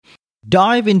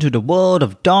Dive into the world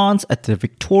of dance at the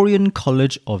Victorian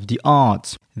College of the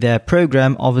Arts. Their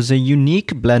program offers a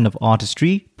unique blend of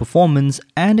artistry, performance,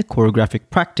 and choreographic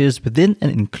practice within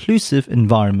an inclusive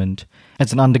environment.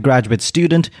 As an undergraduate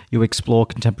student, you explore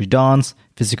contemporary dance,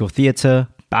 physical theatre,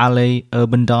 ballet,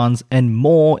 urban dance, and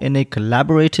more in a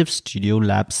collaborative studio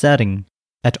lab setting.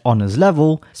 At honours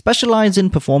level, specialize in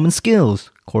performance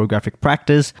skills, choreographic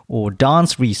practice, or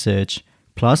dance research.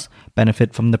 Plus,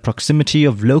 benefit from the proximity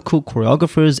of local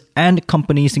choreographers and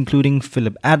companies including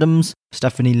Philip Adams,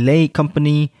 Stephanie Lay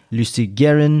Company, Lucy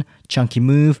Guerin, Chunky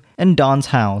Move, and Dance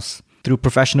House. Through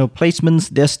professional placements,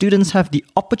 their students have the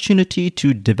opportunity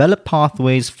to develop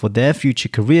pathways for their future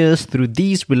careers through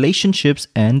these relationships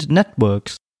and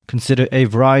networks. Consider a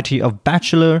variety of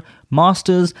bachelor,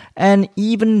 master's, and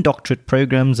even doctorate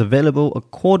programs available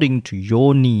according to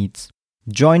your needs.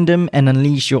 Join them and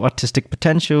unleash your artistic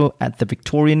potential at the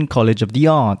Victorian College of the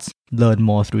Arts. Learn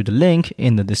more through the link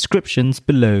in the descriptions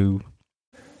below.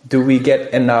 Do we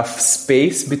get enough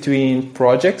space between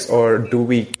projects, or do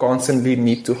we constantly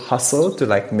need to hustle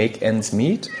to make ends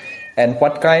meet? And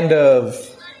what kind of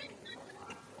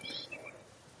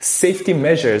safety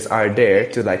measures are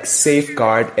there to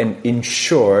safeguard and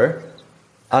ensure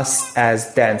us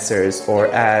as dancers or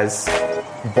as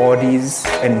bodies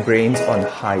and brains on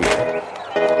hire?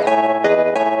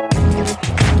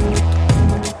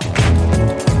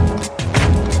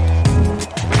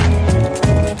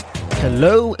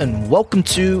 Hello and welcome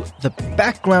to The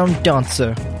Background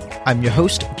Dancer. I'm your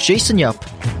host, Jason Yup,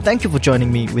 and thank you for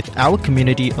joining me with our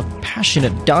community of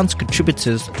passionate dance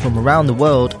contributors from around the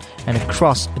world and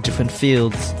across different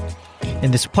fields.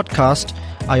 In this podcast,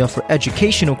 I offer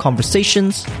educational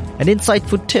conversations and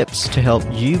insightful tips to help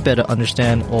you better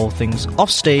understand all things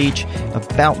offstage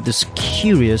about this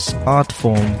curious art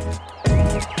form.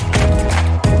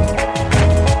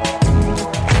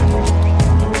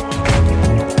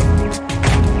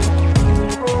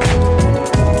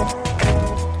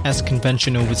 As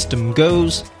conventional wisdom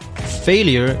goes,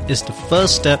 failure is the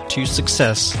first step to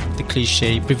success. The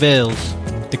cliche prevails.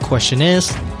 The question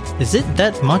is it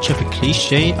that much of a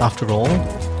cliche after all?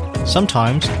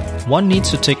 Sometimes one needs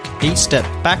to take a step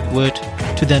backward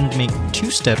to then make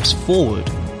 2 steps forward.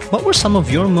 What were some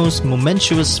of your most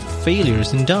momentous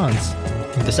failures in dance?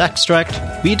 In this extract,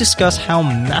 we discuss how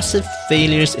massive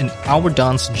failures in our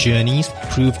dance journeys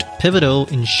proved pivotal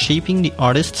in shaping the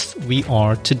artists we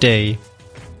are today.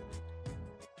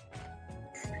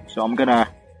 So I'm gonna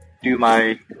do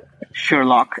my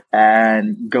Sherlock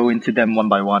and go into them one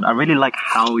by one. I really like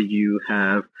how you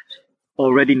have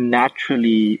already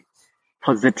naturally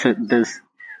posited this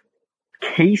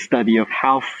case study of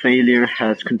how failure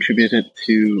has contributed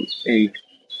to a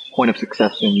point of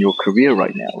success in your career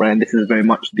right now, right? And this is very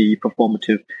much the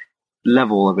performative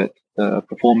level of it, the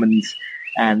performance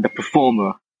and the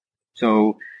performer.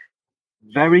 So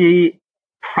very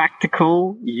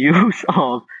practical use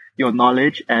of your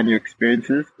knowledge and your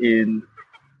experiences in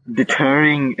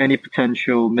deterring any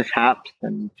potential mishaps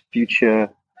and future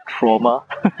trauma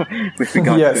with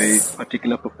regard to a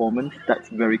particular performance. That's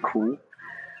very cool.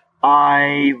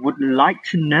 I would like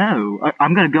to know,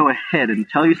 I'm going to go ahead and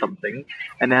tell you something,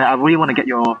 and then I really want to get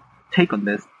your take on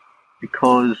this,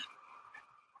 because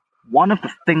one of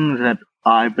the things that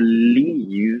I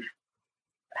believe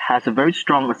has a very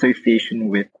strong association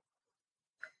with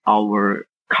our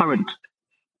current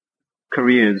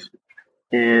careers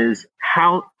is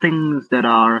how things that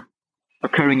are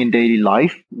occurring in daily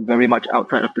life, very much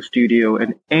outside of the studio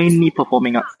and any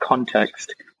performing arts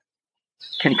context,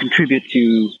 can contribute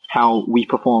to how we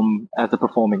perform as a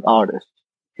performing artist.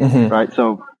 Mm-hmm. Right?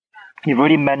 So you've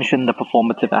already mentioned the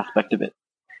performative aspect of it.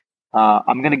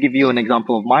 I'm going to give you an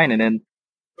example of mine and then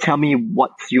tell me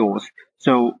what's yours.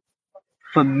 So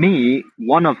for me,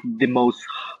 one of the most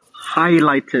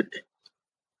highlighted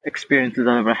experiences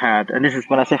I've ever had, and this is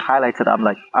when I say highlighted,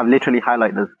 I've literally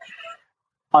highlighted this,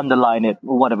 underline it,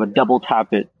 whatever, double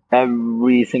tap it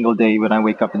every single day when I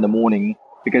wake up in the morning,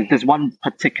 because this one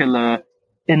particular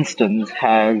instance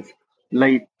has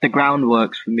laid the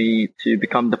groundwork for me to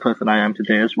become the person I am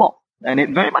today as well. And it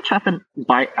very much happened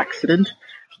by accident,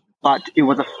 but it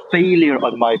was a failure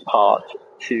on my part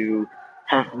to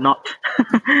have not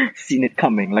seen it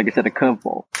coming, like I said, a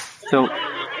curveball. So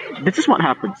this is what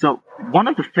happened. So one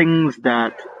of the things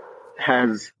that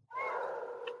has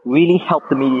really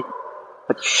helped me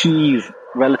achieve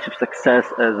relative success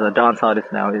as a dance artist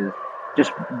now is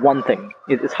just one thing.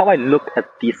 It's how I look at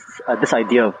this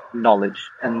idea of knowledge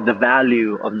and the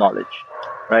value of knowledge,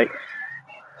 right?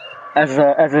 As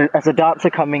a dancer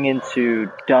coming into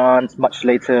dance much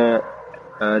later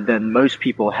than most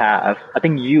people have. I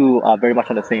think you are very much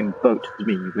on the same boat as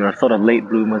me. We are sort of late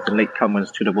bloomers and late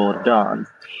comers to the world of dance.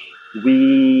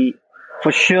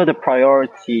 For sure, the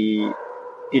priority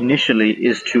initially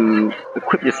is to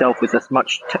equip yourself with as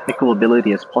much technical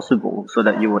ability as possible so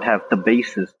that you would have the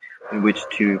basis in which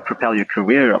to propel your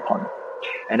career upon.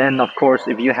 And then, of course,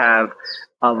 if you have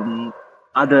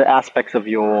other aspects of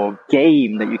your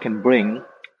game that you can bring,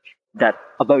 that's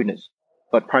a bonus.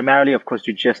 But primarily, of course,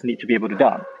 you just need to be able to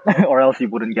dance, or else you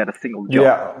wouldn't get a single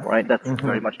job, right? That's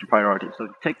very much the priority. So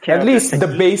take care at of least the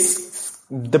base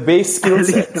skill at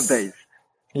sets. least the base.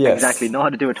 Yes. Exactly. Know how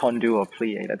to do a tondu or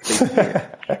plie. That's basically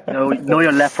it. Know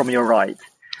your left from your right.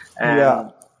 And, yeah.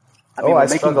 I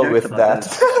struggle with that.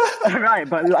 Right,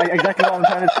 but exactly what I'm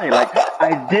trying to say. Like,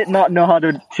 I did not know how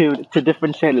to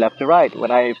differentiate left to right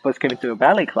when I first came into a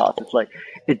ballet class. It's like,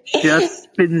 it just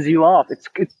spins you off.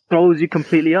 It throws you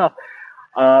completely off.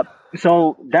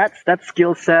 So that's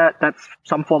skill set, that's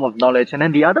some form of knowledge. And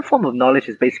then the other form of knowledge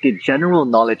is basically general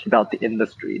knowledge about the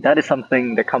industry. That is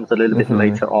something that comes a little bit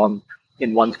later on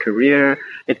in one's career.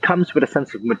 It comes with a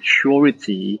sense of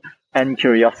maturity and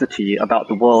curiosity about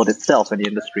the world itself and the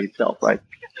industry itself, right?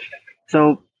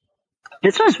 So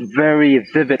this was very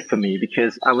vivid for me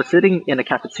because I was sitting in a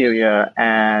cafeteria,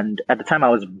 and at the time I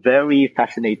was very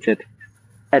fascinated,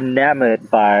 enamored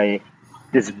by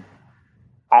this,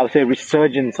 I would say,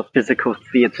 resurgence of physical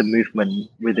theater movement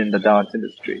within the dance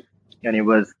industry. And it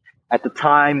was at the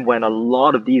time when a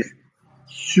lot of these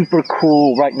super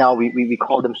cool, right now we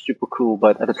call them super cool,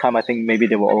 but at the time I think maybe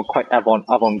they were all quite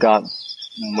avant-garde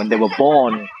when they were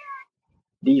born.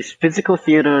 These physical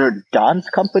theater dance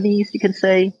companies, you can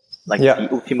say, like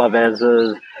the Ultima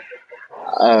Vezas,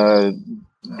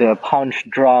 the Punch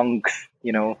Drunks,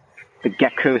 the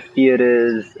Gecko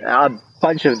Theaters, a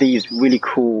bunch of these really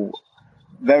cool,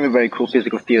 very, very cool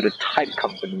physical theater type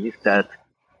companies that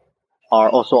are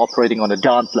also operating on a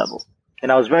dance level.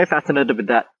 And I was very fascinated with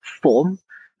that form.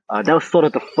 That was sort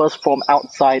of the first form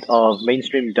outside of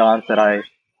mainstream dance that I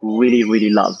really,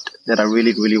 really loved, that I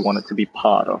really, really wanted to be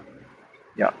part of.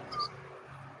 Yeah.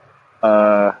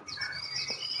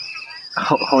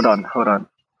 Hold on.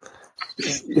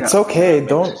 It's okay.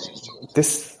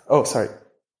 Sorry.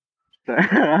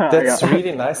 That's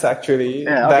really nice, actually.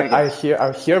 I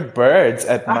hear birds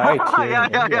at night here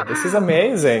in India. This is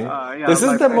amazing. This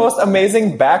is the most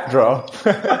amazing backdrop.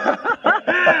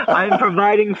 I'm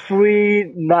providing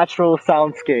free natural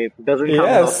soundscape. It doesn't come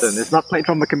often. It's not played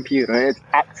from a computer. It's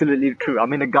absolutely true.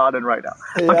 I'm in a garden right now.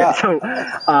 Yeah. Okay,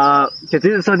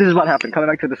 so this is what happened. Coming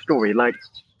back to the story, like,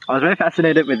 I was very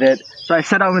fascinated with it. So I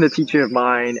sat down with a teacher of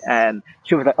mine, and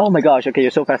she was like, "Oh my gosh, okay,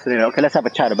 you're so fascinated. Okay, let's have a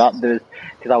chat about this."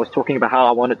 Because I was talking about how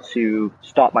I wanted to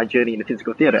start my journey in the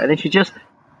physical theater. And then she just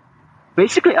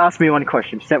basically asked me one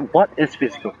question. She said, "What is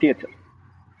physical theater?"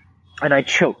 And I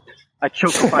choked. I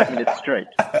choked for 5 minutes straight.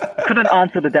 Couldn't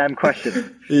answer the damn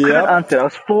question. Couldn't answer. I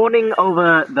was phoning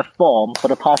over the form for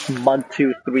the past month,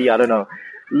 2, 3, I don't know.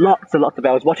 Lots and lots of it.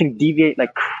 I was watching Deviate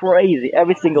like crazy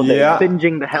every single day,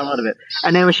 binging the hell out of it.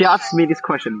 And then when she asked me this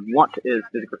question, what is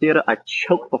physical theater? I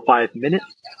choked for 5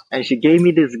 minutes, and she gave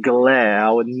me this glare. I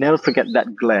would never forget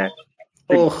that glare.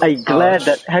 A glare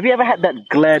that, have you ever had that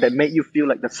glare that made you feel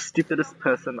like the stupidest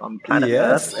person on planet Earth?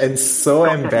 Yes, and so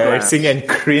embarrassing and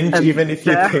cringe, even if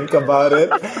you think about it.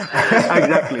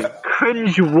 Exactly.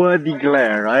 Cringe-worthy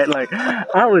glare, right? Like,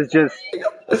 I was just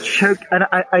choked, and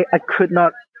I could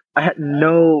not, I had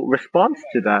no response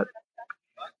to that.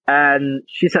 And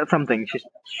she said something.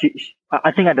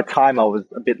 I think at the time I was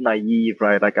a bit naive,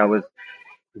 right? Like, I was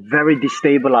very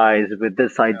destabilized with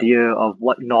this idea of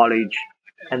what knowledge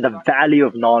and the value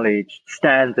of knowledge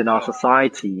stands in our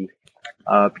society,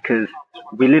 because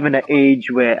we live in an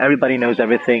age where everybody knows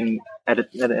everything at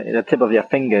the tip of their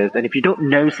fingers. And if you don't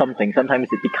know something,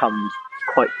 sometimes it becomes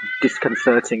quite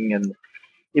disconcerting, and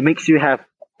it makes you have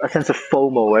a sense of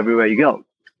FOMO everywhere you go.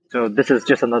 So this is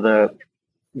just another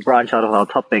branch out of our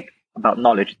topic about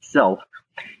knowledge itself.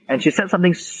 And she said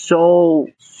something so,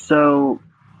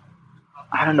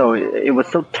 I don't know, it was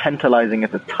so tantalizing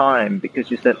at the time, because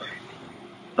she said,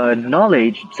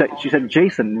 knowledge, she said,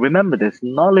 "Jason, remember this,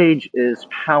 knowledge is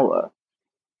power.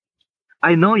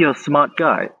 I know you're a smart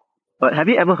guy, but have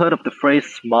you ever heard of the phrase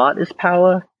smart is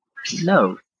power?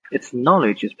 No, it's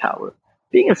knowledge is power.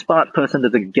 Being a smart person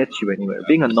doesn't get you anywhere.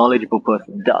 Being a knowledgeable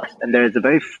person does. And there is a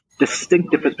very distinct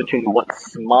difference between what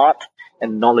smart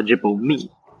and knowledgeable mean.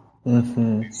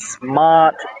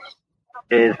 Smart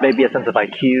is maybe a sense of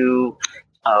IQ,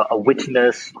 a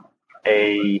witness,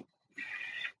 a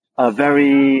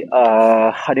very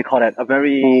how do you call that? A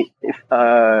very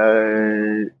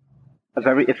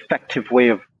effective way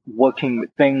of working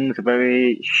with things, a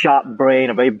very sharp brain,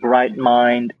 a very bright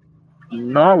mind.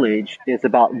 Knowledge is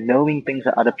about knowing things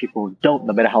that other people don't,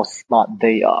 no matter how smart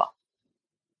they are.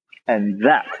 And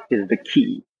that is the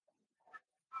key.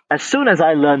 As soon as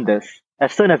I learned this,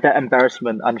 as soon as that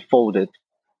embarrassment unfolded,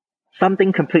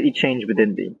 something completely changed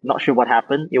within me. Not sure what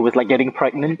happened. It was like getting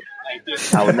pregnant.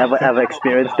 I would never ever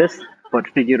experience this, but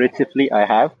figuratively I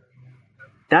have.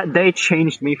 That day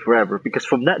changed me forever, because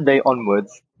from that day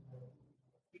onwards,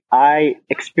 I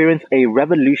experienced a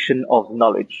revolution of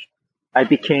knowledge. I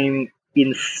became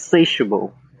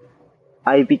insatiable.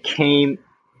 I became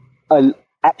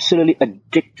absolutely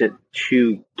addicted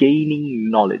to gaining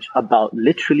knowledge about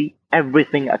literally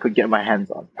everything I could get my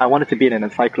hands on. I wanted to be an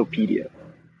encyclopedia,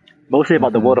 mostly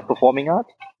about the world of performing art,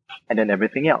 and then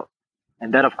everything else.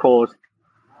 And then, of course,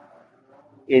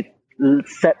 it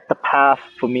set the path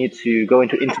for me to go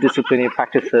into interdisciplinary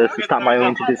practices, to start my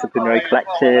own interdisciplinary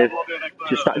collective,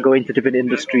 to start going to different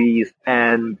industries,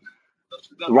 and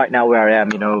right now where I am,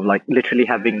 like literally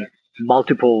having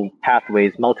multiple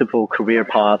pathways, multiple career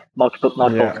paths, multiple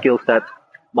skill sets,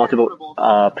 multiple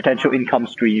potential income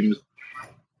streams.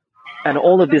 And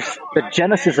all of this, the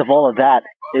genesis of all of that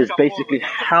is basically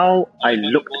how I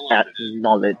looked at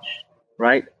knowledge,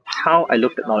 right? How I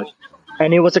looked at knowledge.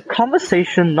 And it was a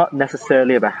conversation not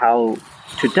necessarily about how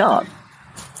to dance.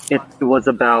 It was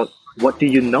about, what do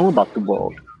you know about the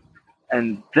world?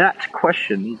 And that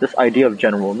question, this idea of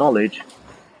general knowledge,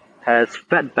 has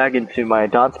fed back into my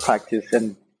dance practice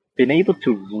and been able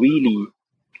to really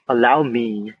allow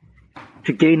me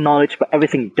to gain knowledge about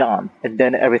everything done and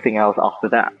then everything else after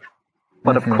that.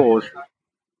 But of course,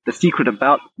 the secret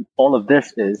about all of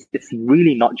this is it's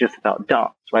really not just about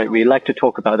dance, right? We like to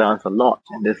talk about dance a lot,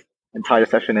 and this entire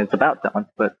session is about dance,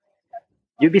 but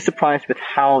you'd be surprised with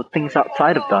how things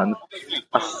outside of dance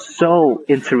are so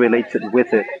interrelated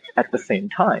with it at the same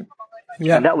time.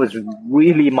 Yeah. And that was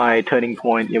really my turning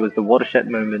point. It was the watershed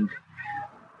moment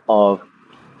of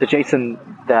the Jason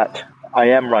that I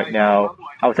am right now.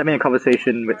 I was having a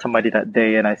conversation with somebody that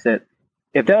day, and I said,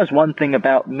 if there was one thing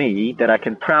about me that I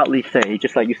can proudly say,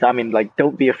 just like you said, I mean, like,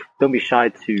 don't be shy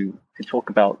to talk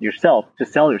about yourself, to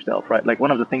sell yourself, right? Like,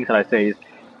 one of the things that I say is,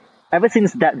 ever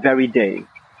since that very day,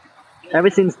 ever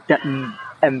since that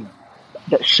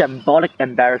shambolic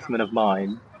embarrassment of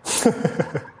mine,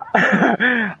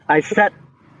 I set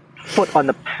foot on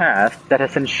the path that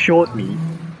has ensured me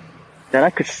that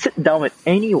I could sit down with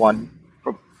anyone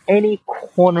from any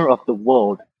corner of the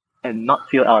world and not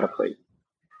feel out of place.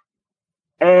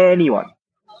 Anyone,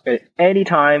 at any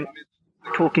time,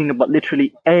 talking about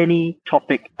literally any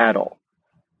topic at all.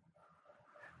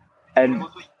 And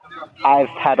I've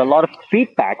had a lot of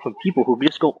feedback from people who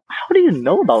just go, how do you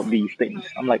know about these things?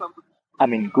 I'm like, I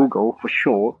mean, Google for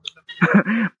sure.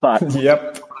 But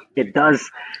yep. It does.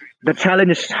 The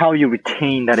challenge is how you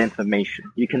retain that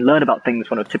information. You can learn about things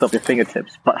from the tip of your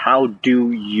fingertips, but how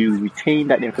do you retain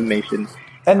that information?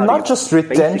 And not just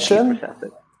retention,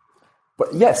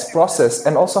 but yes, process.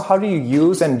 And also, how do you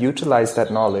use and utilize that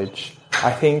knowledge?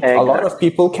 I think a lot of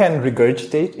people can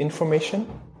regurgitate information,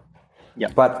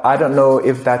 but I don't know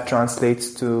if that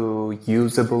translates to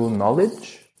usable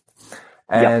knowledge.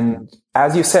 And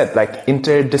as you said, like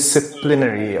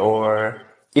interdisciplinary or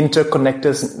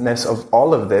interconnectedness of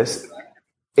all of this,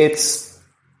 it's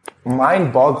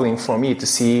mind-boggling for me to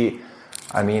see.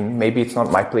 I mean, maybe it's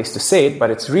not my place to say it,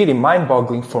 but it's really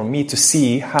mind-boggling for me to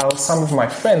see how some of my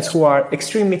friends who are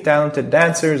extremely talented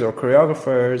dancers or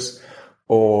choreographers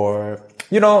or,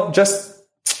 just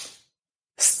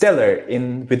stellar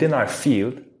within our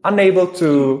field, unable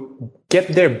to get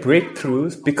their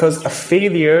breakthroughs because a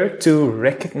failure to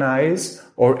recognize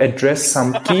or address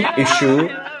some key issue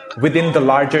within the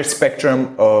larger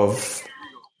spectrum of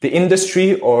the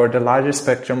industry or the larger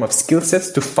spectrum of skill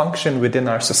sets to function within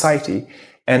our society.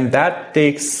 And that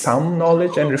takes some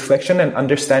knowledge and reflection and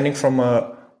understanding from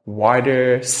a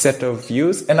wider set of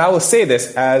views. And I will say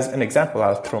this as an example,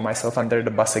 I'll throw myself under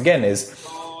the bus again, is,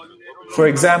 for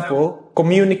example,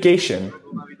 communication.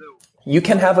 You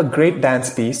can have a great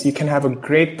dance piece, you can have a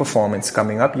great performance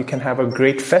coming up, you can have a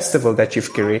great festival that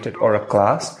you've curated or a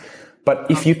class, but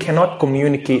if you cannot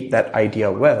communicate that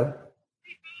idea well,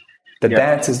 the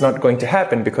dance is not going to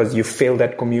happen because you failed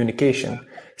at communication.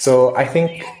 So I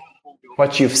think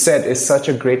what you've said is such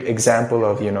a great example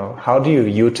of, how do you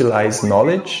utilize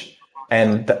knowledge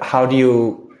and how do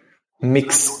you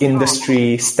mix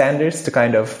industry standards to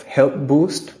kind of help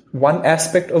boost one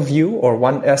aspect of you or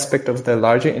one aspect of the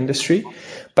larger industry.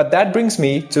 But that brings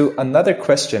me to another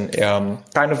question,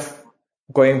 kind of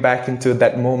going back into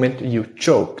that moment you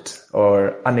choked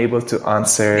or unable to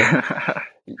answer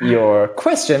your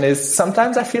question is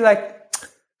sometimes I feel like,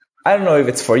 I don't know if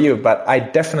it's for you, but I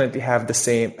definitely have the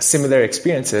similar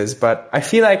experiences, but I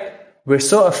feel like we're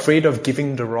so afraid of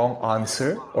giving the wrong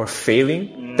answer or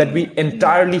failing that we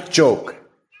entirely choke,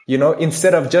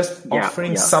 instead of just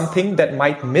offering something that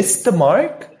might miss the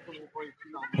mark.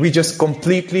 We just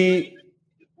completely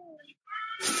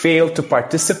fail to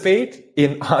participate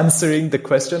in answering the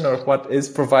question or what is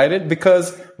provided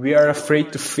because we are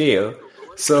afraid to fail.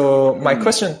 So my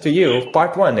question to you,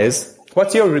 part one is,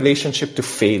 what's your relationship to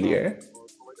failure?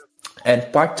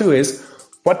 And part two is,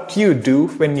 what do you do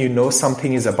when you know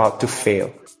something is about to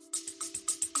fail?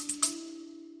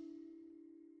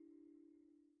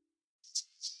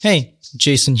 Hey,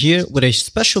 Jason here with a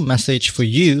special message for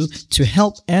you to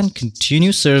help and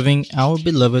continue serving our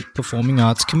beloved performing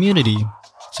arts community.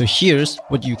 So here's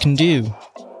what you can do.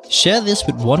 Share this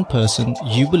with one person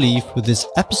you believe with this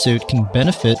episode can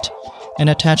benefit and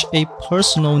attach a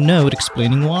personal note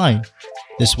explaining why.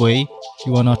 This way,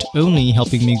 you are not only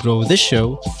helping me grow this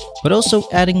show, but also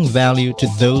adding value to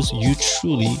those you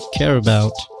truly care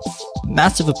about.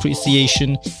 Massive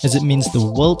appreciation as it means the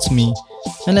world to me,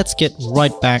 and let's get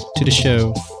right back to the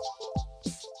show.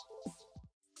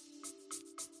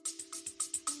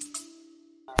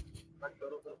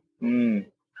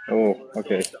 Oh,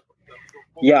 okay.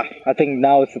 Yeah, I think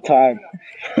now is the time.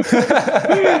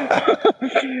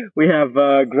 We have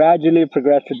gradually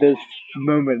progressed to this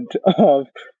moment of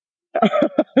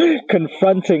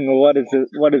confronting what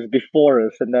is before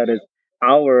us, and that is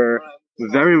our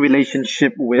very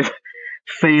relationship with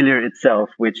failure itself,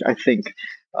 which I think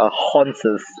haunts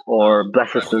us or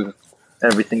blesses us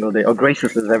every single day, or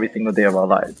graces us every single day of our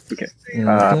lives. Okay,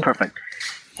 perfect.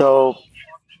 So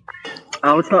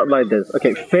I would start like this.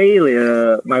 Okay,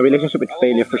 failure, my relationship with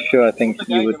failure, for sure, I think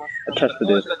you would attest to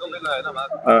this,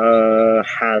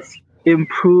 has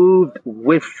improved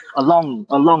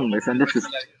along this, and this is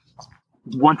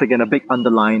once again a big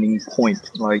underlining point.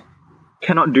 Like,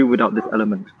 cannot do without this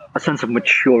element, a sense of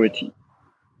maturity.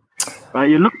 Right?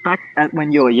 You look back at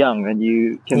when you were young, and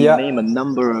you can name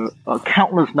a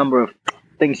countless number of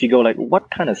things. You go like,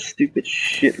 what kind of stupid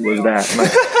shit was that?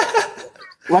 Like,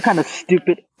 what kind of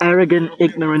stupid, arrogant,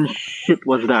 ignorant shit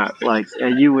was that? Like,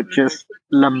 and you would just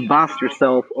lambast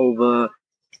yourself over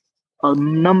a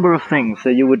number of things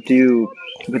that you would do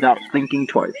without thinking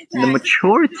twice. The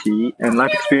maturity and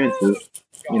life experiences,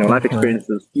 life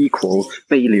experiences equals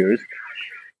failures,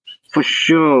 for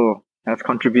sure has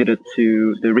contributed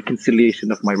to the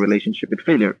reconciliation of my relationship with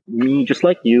failure. Me, just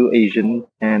like you, Asian,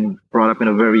 and brought up in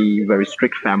a very, very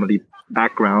strict family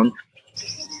background,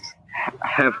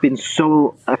 have been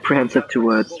so apprehensive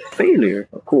towards failure.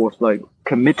 Of course, like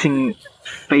committing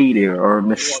failure or a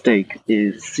mistake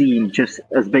is seen just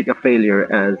as big a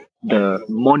failure as the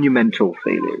monumental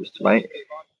failures, right?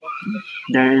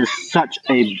 There is such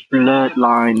a blurred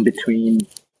line between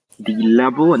the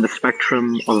level and the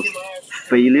spectrum of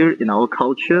failure in our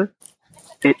culture.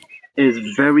 It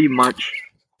is very much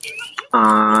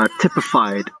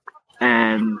typified,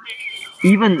 and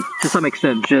even to some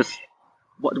extent just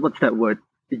what's that word?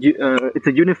 It's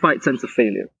a unified sense of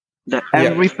failure. That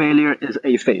every failure is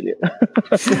a failure.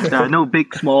 There are no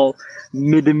big, small,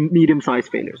 medium-sized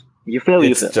failures. You fail,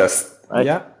 you fail. It's just,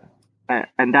 right?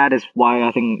 And that is why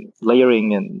I think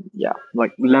layering and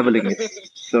like leveling is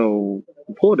so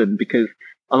important, because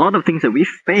a lot of things that we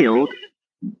failed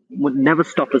would never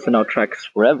stop us in our tracks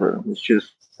forever. It's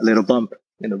just a little bump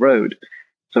in the road.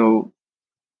 So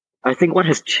I think what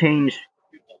has changed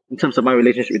in terms of my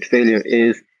relationship with failure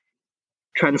is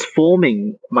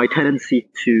transforming my tendency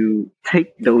to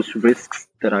take those risks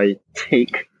that I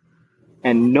take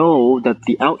and know that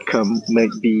the outcome might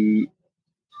be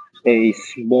a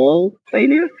small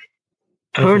failure,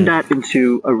 turn that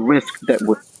into a risk that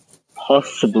would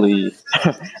possibly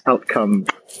outcome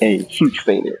a huge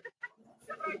failure.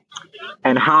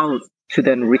 And how to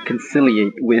then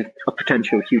reconciliate with a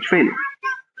potential huge failure.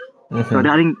 So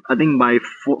I think my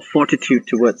fortitude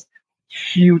towards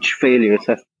huge failures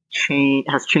has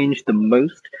changed the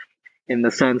most, in the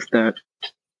sense that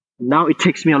now it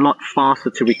takes me a lot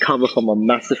faster to recover from a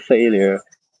massive failure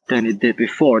than it did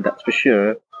before, that's for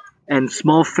sure. And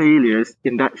small failures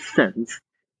in that sense,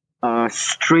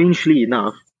 strangely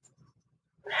enough,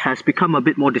 has become a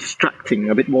bit more distracting,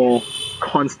 a bit more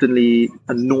constantly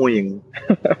annoying.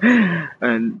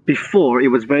 And before, it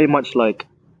was very much like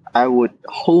I would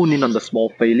hone in on the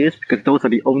small failures, because those are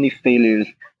the only failures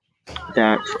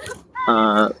that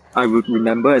I would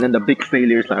remember, and then the big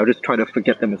failures, I'll just try to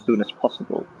forget them as soon as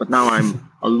possible. But now I'm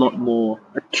a lot more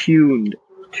attuned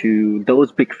to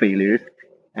those big failures,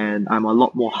 and I'm a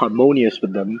lot more harmonious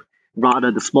with them,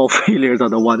 Rather, the small failures are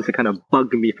the ones that kind of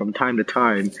bug me from time to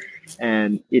time.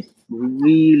 And it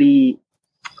really,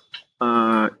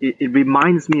 it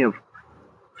reminds me of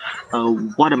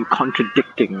what I'm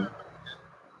contradicting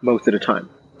most of the time.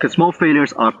 Because small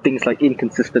failures are things like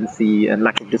inconsistency and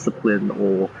lack of discipline,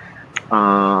 or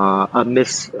a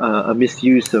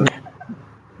misuse of,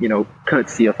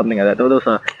 courtesy or something like that. Those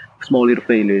are small little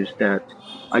failures that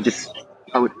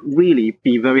I would really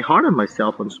be very hard on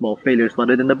myself on small failures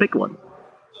rather than the big one.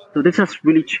 So this has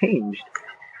really changed.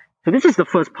 So this is the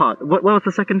first part. What was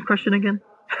the second question again?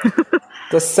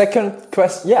 The second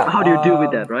question, yeah. How do you deal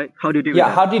with that, right? How do you deal with that?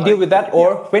 Yeah, how do you deal with that?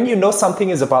 Or when you know something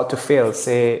is about to fail,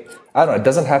 say, I don't know, it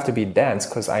doesn't have to be dance,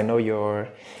 because I know you're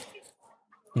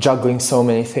juggling so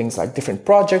many things like different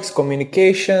projects,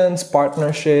 communications,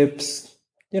 partnerships,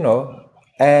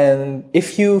 and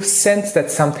if you sense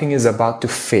that something is about to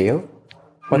fail,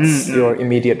 what's your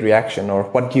immediate reaction, or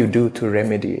what do you do to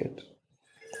remedy it?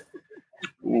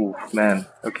 Ooh, man.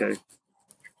 Okay.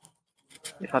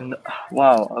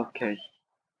 Wow. Okay.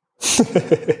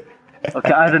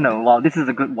 Okay. I don't know. Wow. This is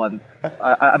a good one.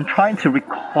 I'm trying to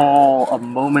recall a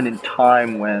moment in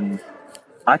time when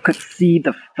I could see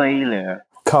the failure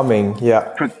coming.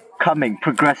 Yeah.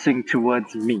 Progressing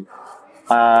towards me.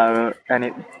 And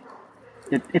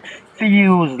it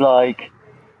feels like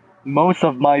most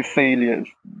of my failures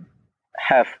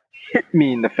have hit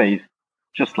me in the face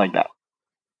just like that.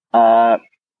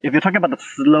 If you're talking about the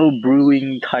slow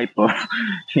brewing type of,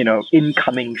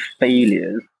 incoming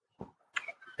failures,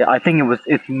 I think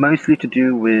it's mostly to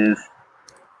do with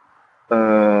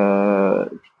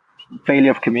failure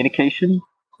of communication,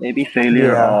 maybe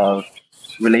failure of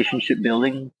relationship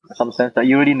building, in some sense that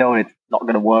you already know it's not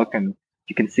going to work, and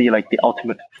you can see like the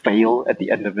ultimate fail at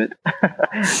the end of it.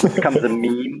 It becomes a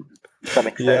meme to some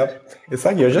extent. Yeah, it's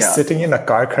like you're just sitting in a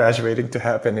car crash waiting to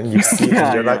happen, and you see it,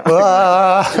 and you're like,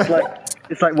 ah!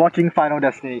 It's like watching Final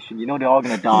Destination. They're all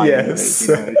gonna die. Yes.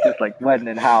 Anyway, it's just like when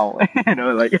and how.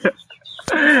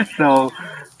 So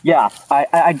yeah,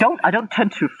 I don't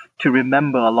tend to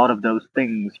remember a lot of those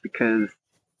things, because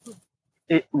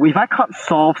if I can't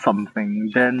solve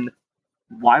something, then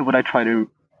why would I try to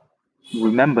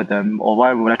remember them, or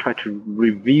why would I try to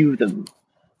review them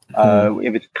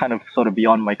if it's kind of sort of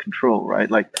beyond my control, right?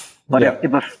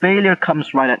 If a failure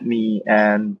comes right at me,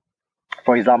 and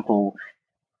for example,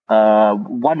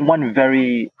 one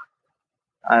very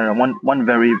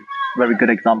very good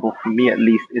example for me, at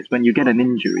least, is when you get an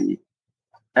injury.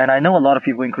 And I know a lot of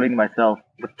people, including myself,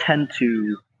 would tend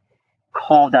to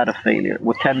call that a failure,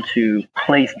 would tend to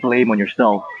place blame on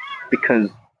yourself because,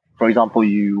 for example,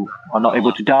 you are not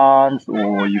able to dance,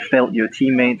 or you failed your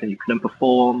teammates and you couldn't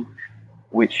perform,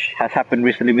 which has happened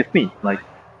recently with me. Like,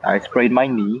 I sprained my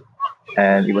knee,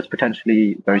 and it was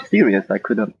potentially very serious. I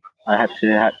had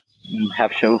to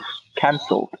have shows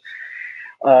cancelled.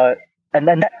 And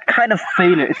then that kind of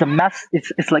failure, it's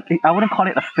like, I wouldn't call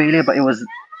it a failure, but it was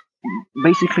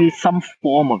basically some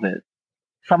form of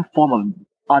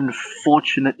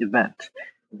unfortunate event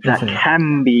that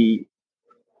can be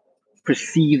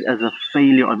perceived as a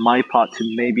failure on my part to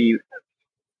maybe,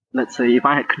 let's say, if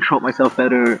I had controlled myself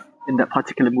better in that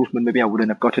particular movement, maybe I wouldn't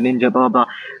have gotten injured, blah, blah,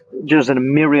 blah. Just a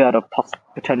myriad of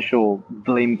potential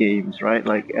blame games, right?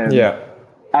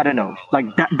 I don't know.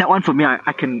 Like that one for me,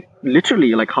 I can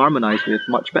literally like harmonize with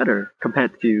much better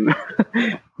compared to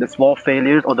the small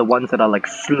failures, or the ones that are like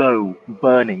slow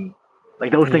burning.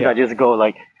 Like those things, I just go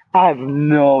like, I have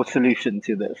no solution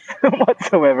to this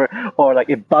whatsoever, or like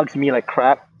it bugs me like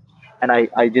crap, and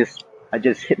I just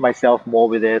hit myself more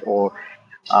with it, or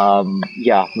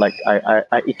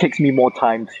it takes me more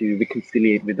time to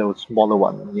reconciliate with those smaller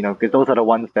ones, because those are the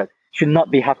ones that should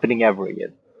not be happening ever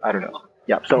again. I don't know.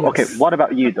 Yeah. So, okay, what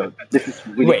about you, though? This is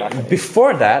really fascinating.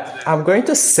 Before that, I'm going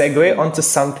to segue onto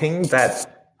something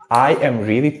that I am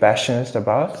really passionate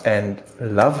about and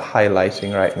love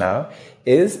highlighting right now,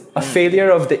 is a failure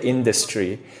of the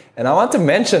industry. And I want to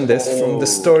mention this from the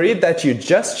story that you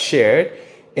just shared,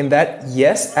 in that,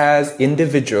 yes, as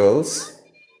individuals,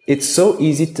 it's so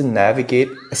easy to navigate,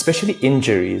 especially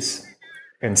injuries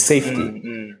and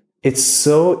safety.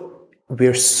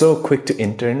 We're so quick to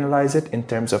internalize it in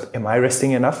terms of, am I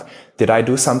resting enough? Did I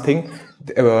do something?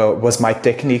 Was my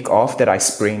technique off that I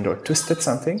sprained or twisted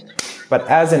something? But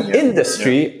as an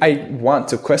industry, I want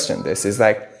to question this. Is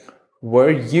like,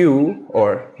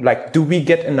 do we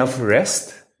get enough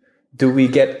rest? Do we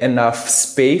get enough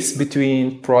space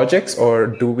between projects, or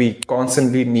do we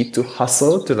constantly need to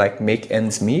hustle to like make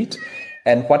ends meet?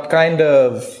 And what kind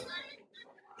of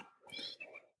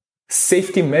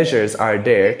safety measures are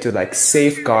there to like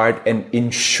safeguard and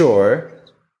ensure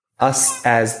us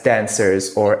as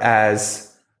dancers or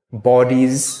as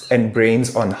bodies and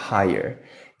brains on hire.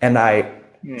 And I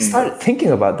started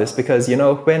thinking about this because, you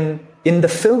know, when in the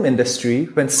film industry,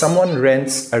 when someone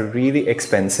rents a really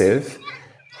expensive,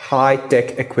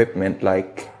 high-tech equipment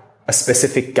like a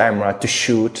specific camera to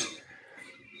shoot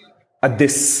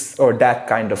this or that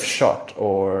kind of shot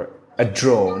or a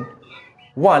drone,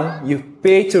 one, you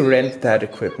pay to rent that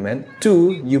equipment.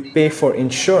 Two, you pay for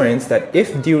insurance that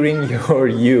if during your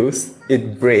use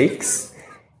it breaks,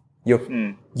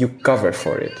 you cover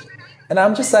for it. And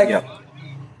I'm just like,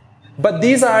 but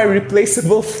these are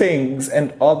replaceable things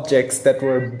and objects that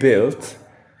were built.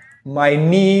 My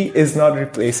knee is not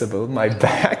replaceable. My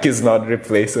back is not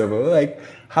replaceable. Like,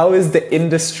 how is the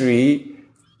industry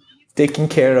taking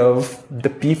care of the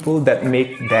people that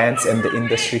make dance and the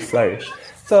industry flourish?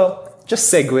 So,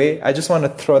 just segue. I just want to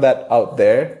throw that out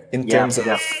there in terms of,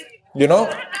 you know,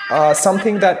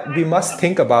 something that we must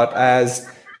think about as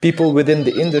people within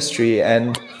the industry.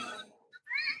 And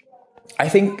I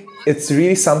think it's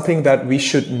really something that we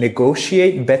should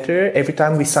negotiate better every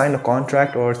time we sign a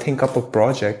contract or think up a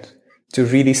project to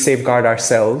really safeguard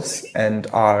ourselves and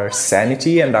our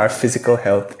sanity and our physical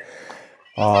health.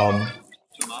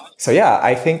 So yeah,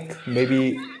 I think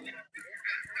maybe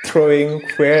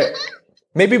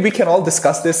maybe we can all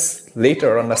discuss this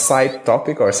later on a side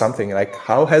topic or something, like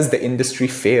how has the industry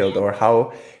failed, or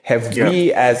how have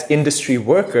we as industry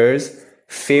workers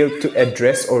failed to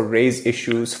address or raise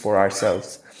issues for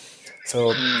ourselves.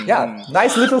 So yeah,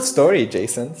 nice little story,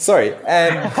 Jason. Sorry.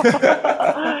 And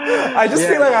I just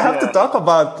feel like I have to talk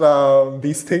about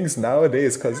these things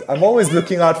nowadays because I'm always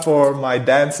looking out for my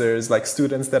dancers, like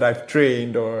students that I've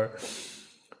trained, or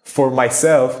for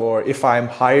myself, or if I'm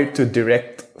hired to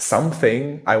direct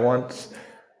something, I want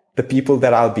the people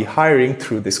that I'll be hiring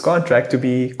through this contract to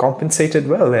be compensated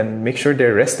well and make sure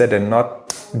they're rested and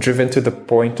not driven to the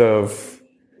point of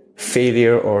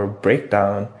failure or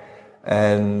breakdown.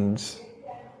 And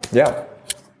yeah,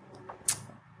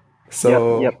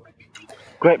 so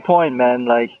great point, man.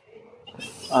 Like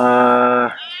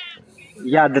that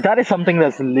is something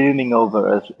that's looming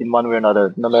over us in one way or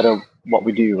another, no matter what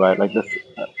we do, right? Like this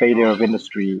failure of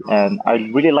industry. And I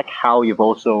really like how you've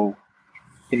also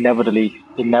inevitably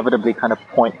kind of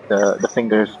point the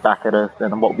fingers back at us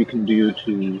and what we can do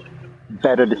to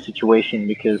better the situation,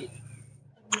 because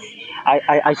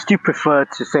I still prefer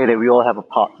to say that we all have a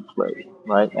part to play,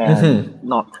 right? And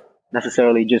not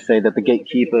necessarily just say that the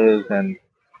gatekeepers and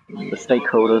the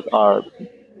stakeholders are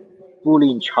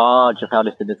fully in charge of how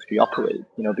this industry operates,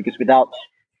 you know, because without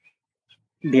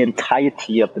the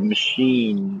entirety of the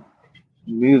machine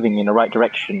moving in the right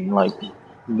direction, like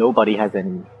nobody has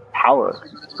any power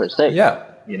per se. Yeah,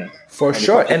 you know, for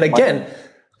sure. And again,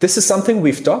 this is something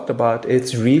we've talked about.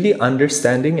 It's really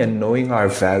understanding and knowing our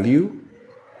value,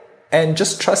 and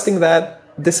just trusting that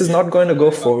this is not going to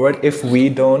go forward if we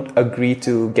don't agree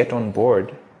to get on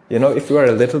board. You know, if you are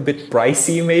a little bit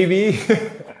pricey, maybe,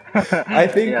 I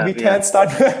think we can't start.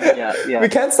 We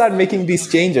can't start making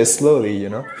these changes slowly. You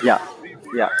know.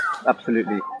 Yeah,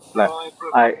 absolutely. Like,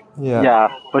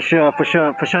 for sure.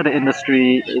 The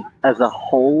industry as a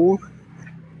whole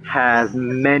has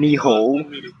many holes,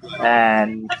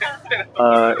 and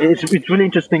it's really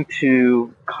interesting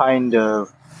to kind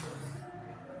of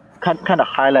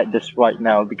highlight this right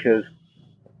now, because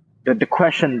the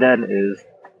question then is,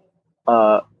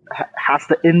 has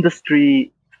the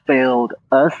industry failed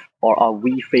us, or are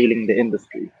we failing the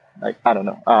industry? Like, I don't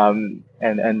know.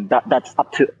 And that's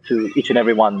up to each and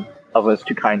every one of us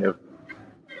to kind of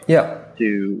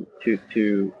to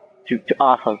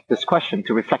ask us this question,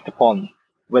 to reflect upon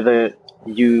whether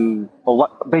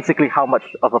basically how much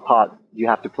of a part you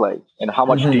have to play, and how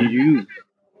much do you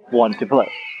want to play.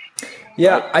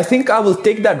 Yeah, I think I will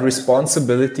take that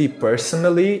responsibility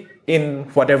personally in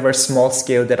whatever small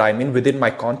scale that I'm in within my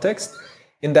context,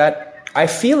 in that I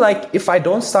feel like if I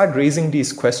don't start raising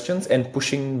these questions and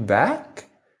pushing back,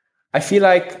 I feel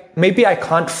like maybe I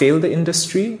can't fail the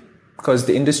industry, because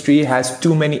the industry has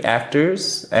too many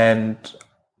actors and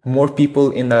more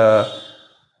people in a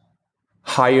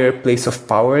higher place of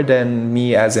power than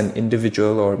me as an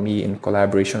individual, or me in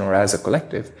collaboration or as a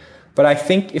collective. But I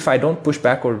think if I don't push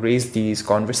back or raise these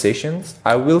conversations,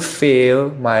 I will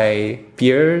fail my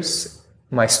peers,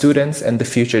 my students, and the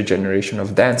future generation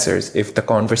of dancers if the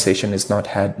conversation is not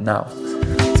had now.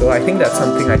 So I think that's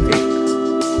something I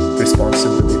take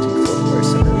responsibility for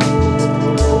personally.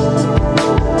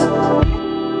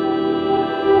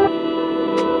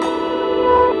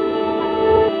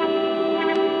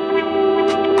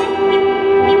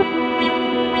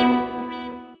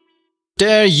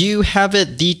 There you have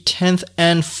it, the 10th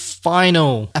and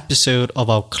final episode of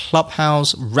our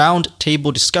Clubhouse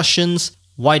Roundtable Discussions,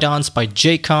 Why Dance by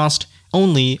Jcast,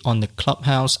 only on the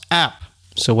Clubhouse app.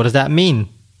 So what does that mean?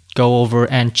 Go over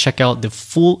and check out the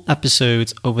full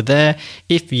episodes over there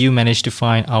if you manage to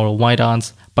find our Why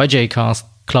Dance by Jcast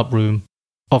Club Room.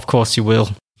 Of course you will.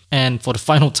 And for the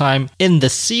final time in the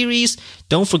series,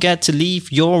 don't forget to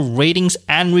leave your ratings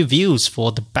and reviews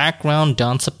for the Background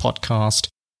Dancer podcast.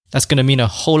 That's going to mean a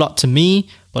whole lot to me,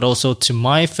 but also to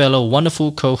my fellow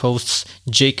wonderful co-hosts,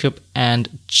 Jacob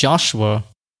and Joshua.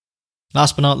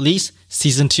 Last but not least,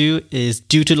 Season 2 is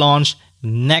due to launch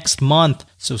next month,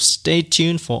 so stay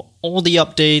tuned for all the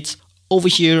updates over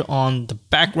here on the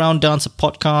Background Dancer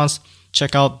podcast.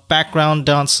 Check out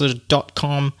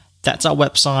backgrounddancer.com. That's our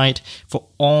website for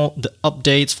all the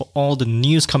updates, for all the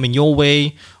news coming your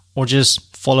way, or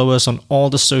just follow us on all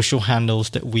the social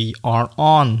handles that we are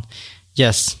on.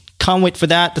 Yes, can't wait for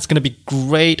that. That's going to be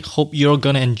great. Hope you're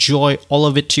going to enjoy all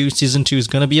of it too. Season 2 is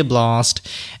going to be a blast.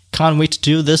 Can't wait to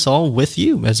do this all with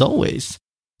you, as always.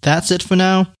 That's it for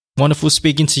now. Wonderful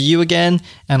speaking to you again,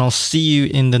 and I'll see you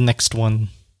in the next one.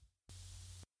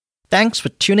 Thanks for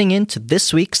tuning in to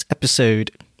this week's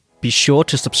episode. Be sure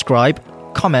to subscribe,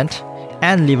 comment,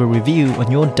 and leave a review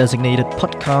on your designated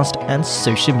podcast and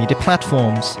social media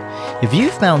platforms. If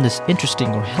you found this interesting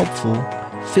or helpful,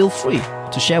 feel free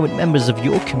to share with members of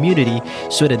your community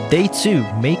so that they too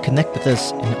may connect with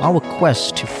us in our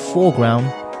quest to foreground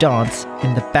dance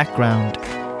in the background.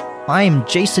 I am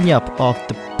Jason Yup of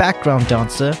The Background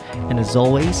Dancer, and as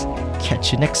always,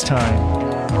 catch you next time.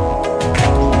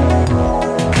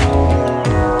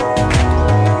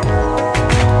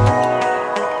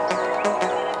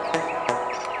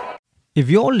 If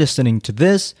you're listening to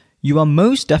this, you are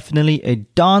most definitely a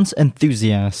dance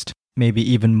enthusiast, maybe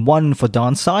even one for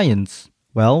dance science.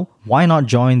 Well, why not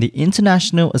join the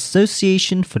International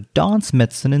Association for Dance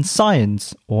Medicine and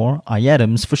Science, or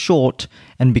IADMS for short,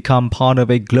 and become part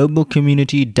of a global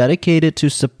community dedicated to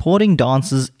supporting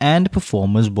dancers and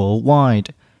performers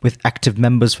worldwide. With active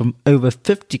members from over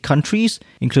 50 countries,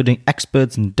 including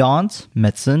experts in dance,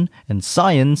 medicine, and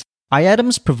science,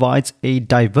 IADMS provides a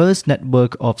diverse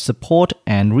network of support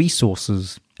and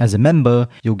resources. As a member,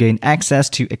 you'll gain access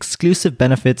to exclusive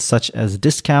benefits such as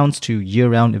discounts to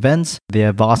year-round events,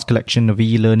 their vast collection of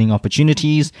e-learning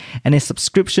opportunities, and a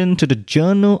subscription to the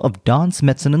Journal of Dance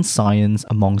Medicine and Science,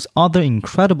 amongst other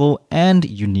incredible and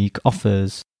unique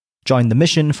offers. Join the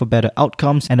mission for better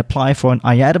outcomes and apply for an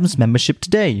IADMS membership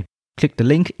today. Click the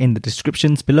link in the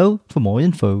descriptions below for more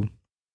info.